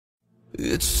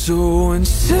It's so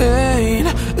insane,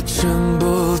 I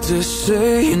tremble to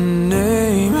say your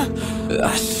name.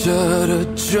 I shudder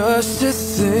just to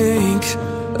think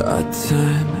our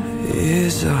time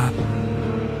is up.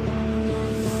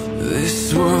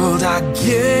 This world I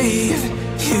gave,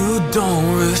 you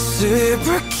don't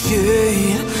reciprocate.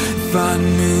 If I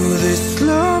knew this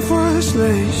love was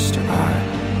laced, I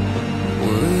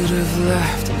would have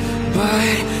left.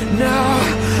 But now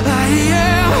I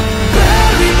am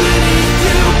buried beneath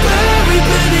you, buried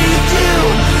beneath you.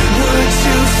 Would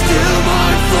you still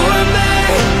mourn for me?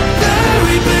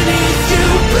 Buried beneath you,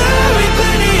 buried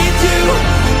beneath you.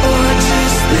 Or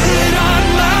just spit on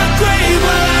my grave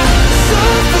while I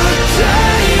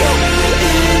suffocate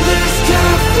in this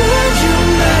coffin you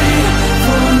made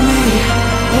for me.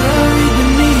 Buried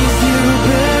beneath you,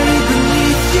 buried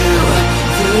beneath you.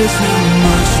 There's not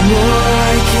much more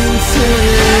I can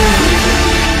take.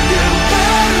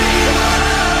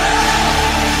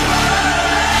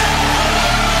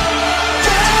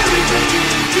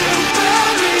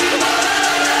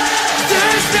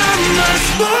 There's not much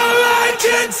more I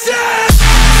can say.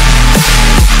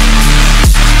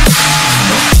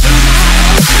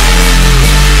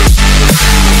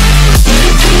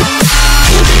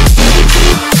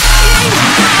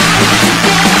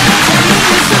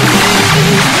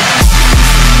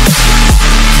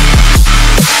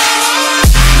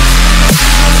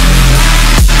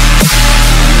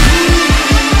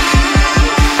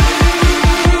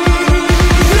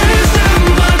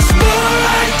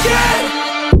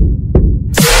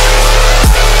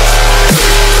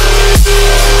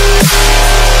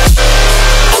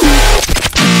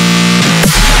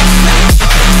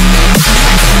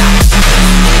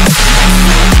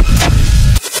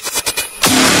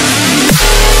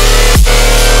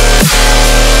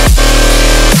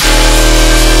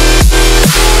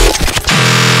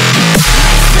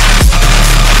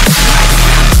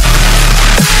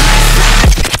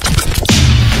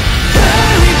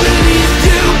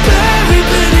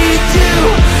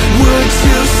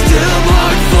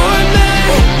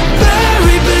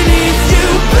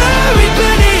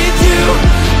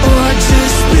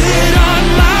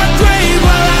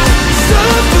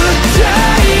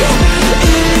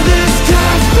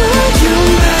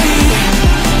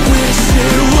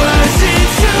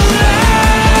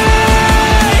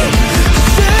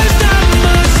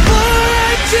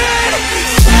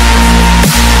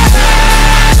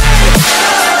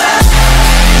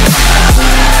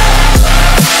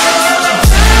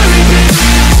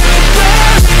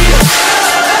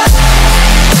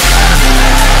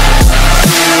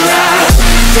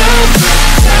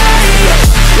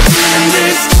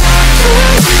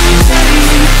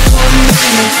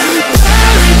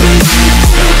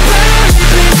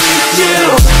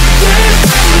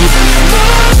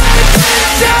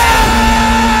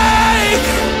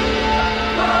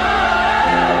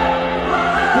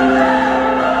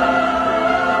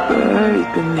 Buried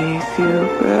beneath you,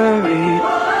 buried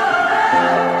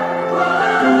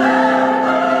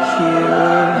here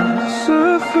I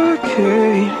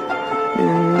suffocate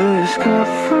in this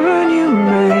coffin you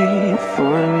made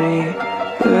for me.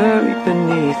 Buried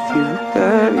beneath you,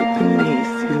 buried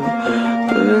beneath you.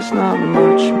 There's not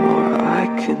much more I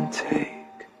can take.